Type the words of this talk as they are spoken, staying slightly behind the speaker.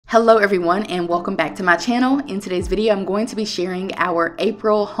Hello everyone and welcome back to my channel. In today's video, I'm going to be sharing our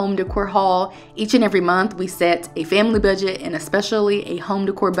April home decor haul. Each and every month we set a family budget and especially a home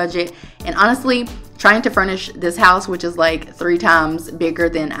decor budget. And honestly, trying to furnish this house, which is like 3 times bigger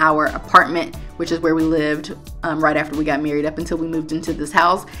than our apartment, which is where we lived right after we got married up until we moved into this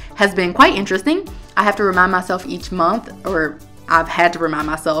house, has been quite interesting. I have to remind myself each month, or I've had to remind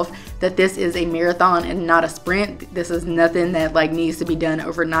myself, that this is a marathon and not a sprint. This is nothing that like needs to be done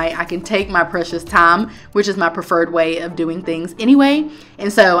overnight. I can take my precious time, which is my preferred way of doing things anyway.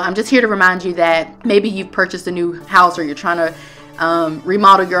 And so I'm just here to remind you that maybe you've purchased a new house or you're trying to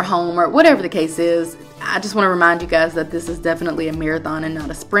remodel your home or whatever the case is. I just want to remind you guys that this is definitely a marathon and not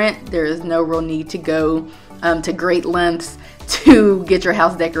a sprint. There is no real need to go to great lengths to get your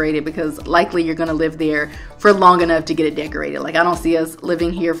house decorated, because likely you're going to live there for long enough to get it decorated. Like, I don't see us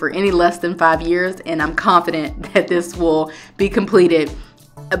living here for any less than 5 years, and I'm confident that this will be completed,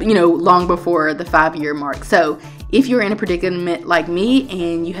 you know, long before the 5-year mark. So if you're in a predicament like me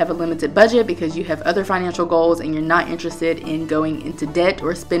and you have a limited budget because you have other financial goals and you're not interested in going into debt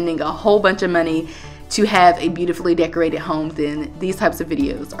or spending a whole bunch of money to have a beautifully decorated home, then these types of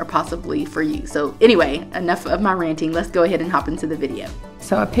videos are possibly for you. So anyway, enough of my ranting. Let's go ahead and hop into the video.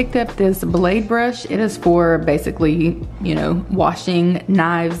 So I picked up this blade brush. It is for basically, you know, washing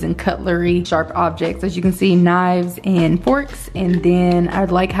knives and cutlery, sharp objects. As you can see, knives and forks. And then I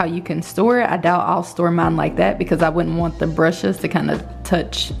like how you can store it. I doubt I'll store mine like that because I wouldn't want the brushes to kind of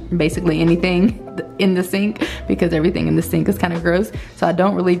touch basically anything in the sink, because everything in the sink is kind of gross. So I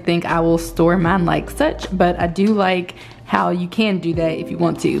don't really think I will store mine like such, but I do like how you can do that if you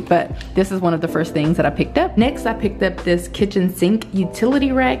want to. But this is one of the first things that I picked up. Next, I picked up this kitchen sink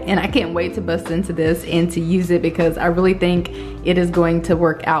utility rack, and I can't wait to bust into this and to use it because I really think it is going to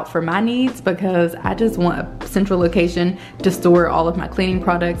work out for my needs, because I just want a central location to store all of my cleaning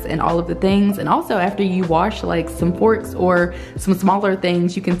products and all of the things. And also, after you wash like some forks or some smaller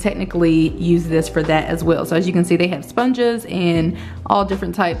things, you can technically use this for that as well. So as you can see, they have sponges and all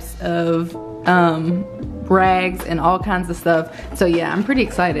different types of rags and all kinds of stuff. So yeah, I'm pretty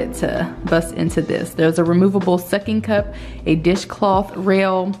excited to bust into this. There's a removable sucking cup, a dishcloth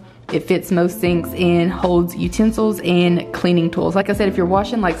rail. It fits most sinks and holds utensils and cleaning tools. Like I said, if you're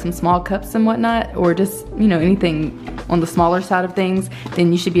washing like some small cups and whatnot, or just, you know, anything on the smaller side of things,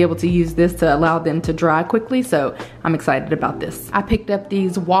 then you should be able to use this to allow them to dry quickly. So I'm excited about this. I picked up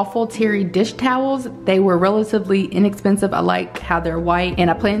these waffle terry dish towels. They were relatively inexpensive. I like how they're white, and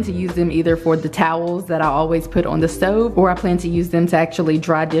I plan to use them either for the towels that I always put on the stove, or I plan to use them to actually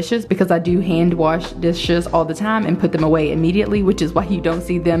dry dishes, because I do hand wash dishes all the time and put them away immediately, which is why you don't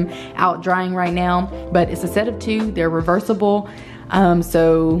see them out drying right now. But it's a set of 2. They're reversible.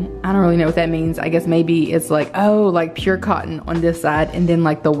 So I don't really know what that means. I guess maybe it's like, oh, like pure cotton on this side, and then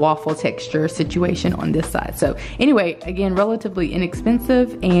like the waffle texture situation on this side. So anyway, again, relatively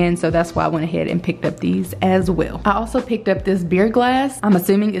inexpensive, and so that's why I went ahead and picked up these as well. I also picked up this beer glass. I'm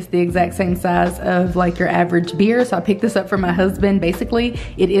assuming it's the exact same size of like your average beer. So I picked this up for my husband. Basically,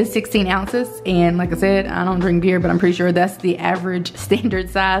 it is 16 ounces. And like I said, I don't drink beer, but I'm pretty sure that's the average standard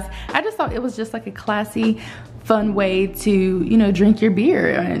size. I just thought it was just like a classy, fun way to, you know, drink your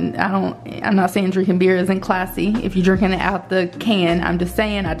beer. And I'm not saying drinking beer isn't classy if you're drinking it out the can. I'm just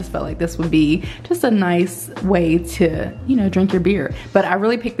saying, I just felt like this would be just a nice way to, you know, drink your beer. But I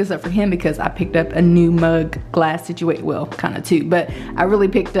really picked this up for him because I picked up a new mug glass situation. Well, kind of 2, but I really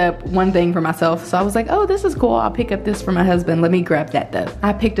picked up one thing for myself. So I was like, oh, this is cool. I'll pick up this for my husband. Let me grab that though.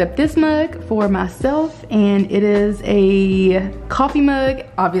 I picked up this mug for myself, and it is a coffee mug,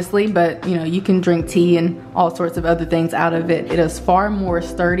 obviously, but you know, you can drink tea and all sorts of other things out of it. It is far more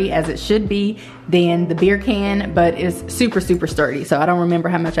sturdy, as it should be, than the beer can, but it's super, super sturdy. So I don't remember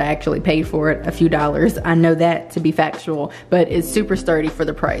how much I actually paid for it, a few dollars. I know that to be factual, but it's super sturdy for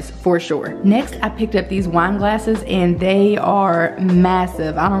the price, for sure. Next, I picked up these wine glasses, and they are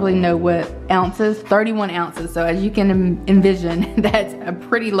massive. I don't really know what ounces, 31 ounces. So as you can envision, that's a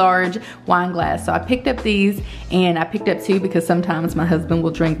pretty large wine glass. So I picked up these, and I picked up 2 because sometimes my husband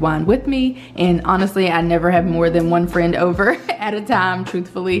will drink wine with me. And honestly, I never have more than one friend over at a time,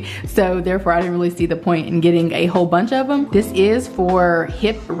 truthfully. So therefore, I didn't really see the point in getting a whole bunch of them. This is for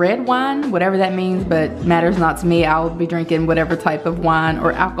hip red wine, whatever that means, but matters not to me. I'll be drinking whatever type of wine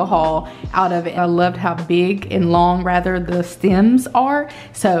or alcohol out of it. I loved how big and long, rather, the stems are.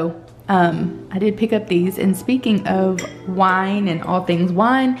 So I did pick up these. And speaking of wine and all things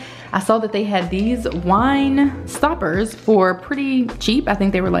wine, I saw that they had these wine stoppers for pretty cheap. I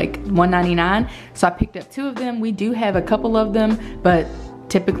think they were like $1.99. So I picked up 2 of them. We do have a couple of them, but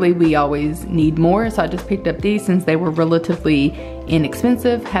typically we always need more, so I just picked up these since they were relatively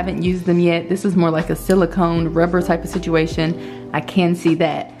inexpensive. Haven't used them yet. This is more like a silicone rubber type of situation. I can see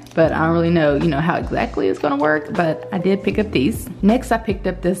that, but I don't really know, how exactly it's gonna work, but I did pick up these. Next, I picked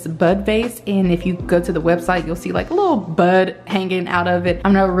up this bud vase, and if you go to the website, you'll see like a little bud hanging out of it.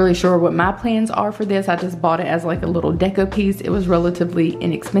 I'm not really sure what my plans are for this. I just bought it as like a little deco piece. It was relatively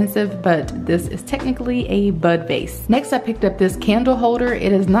inexpensive, but this is technically a bud vase. Next, I picked up this candle holder.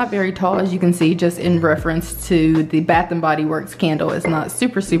 It is not very tall, as you can see, just in reference to the Bath & Body Works candle. It's not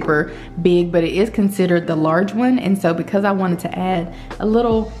super big, but it is considered the large one, and so because I wanted to add a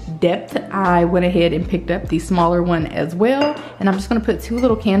little depth, I went ahead and picked up the smaller one as well, and I'm just gonna put 2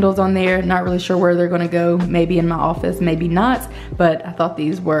 little candles on there. Not really sure where they're gonna go, maybe in my office, maybe not, but I thought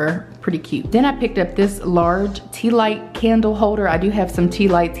these were pretty cute. Then I picked up this large tea light candle holder. I do have some tea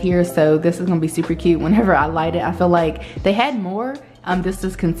lights here, so this is gonna be super cute. Whenever I light it, I feel like they had more. This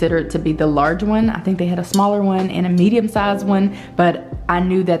is considered to be the large one. I think they had a smaller one and a medium-sized one, but I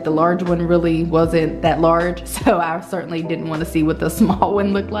knew that the large one really wasn't that large, so I certainly didn't want to see what the small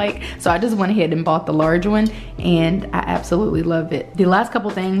one looked like. So I just went ahead and bought the large one, and I absolutely love it. The last couple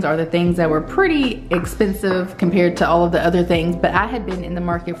things are the things that were pretty expensive compared to all of the other things, but I had been in the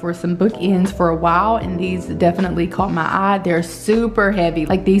market for some bookends for a while, and these definitely caught my eye. They're super heavy.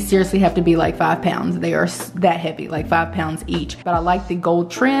 Like, these seriously have to be like 5 pounds. They are that heavy, like 5 pounds each. But I like the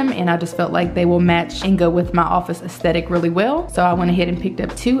gold trim, and I just felt like they will match and go with my office aesthetic really well. So I went ahead and picked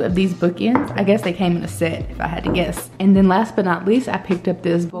up 2 of these bookends. I guess they came in a set, if I had to guess. And then last but not least, I picked up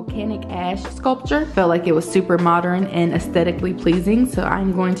this Volcanic Ash Sculpture. Felt like it was super modern and aesthetically pleasing, so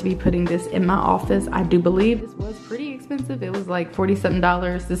I'm going to be putting this in my office. I do believe this was pretty expensive. It was like $40-something.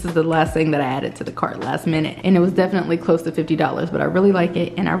 This is the last thing that I added to the cart last minute, and it was definitely close to $50, but I really like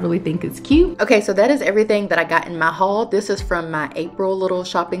it and I really think it's cute. Okay, so that is everything that I got in my haul. This is from my April little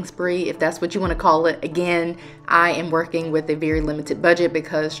shopping spree, if that's what you want to call it. Again, I am working with a very limited budget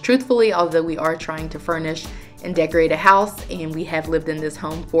because truthfully, although we are trying to furnish and decorate a house, and we have lived in this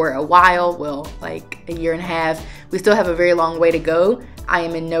home for a while, well, like a year and a half, we still have a very long way to go. I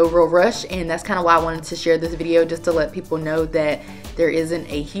am in no real rush, and that's kind of why I wanted to share this video, just to let people know that there isn't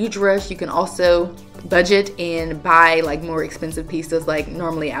a huge rush. You can also budget and buy like more expensive pieces. Like,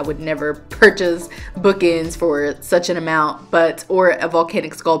 normally I would never purchase bookends for such an amount, or a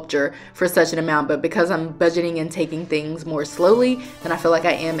volcanic sculpture for such an amount, but because I'm budgeting and taking things more slowly, then I feel like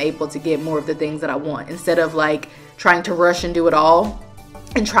I am able to get more of the things that I want, instead of like trying to rush and do it all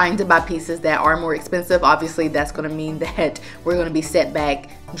and trying to buy pieces that are more expensive. Obviously, that's going to mean that we're going to be set back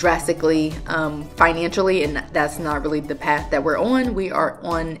drastically financially, and that's not really the path that we're on. We are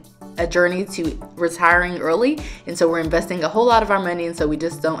on a journey to retiring early, and so we're investing a whole lot of our money, and so we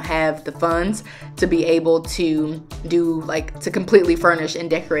just don't have the funds to be able to do, like, to completely furnish and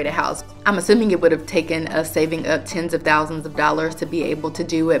decorate a house. I'm assuming it would have taken us saving up tens of thousands of dollars to be able to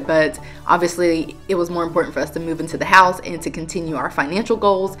do it, but obviously it was more important for us to move into the house and to continue our financial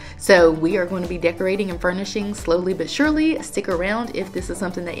goals. So we are going to be decorating and furnishing slowly but surely. Stick around if this is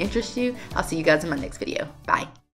something that interests you. I'll see you guys in my next video. Bye.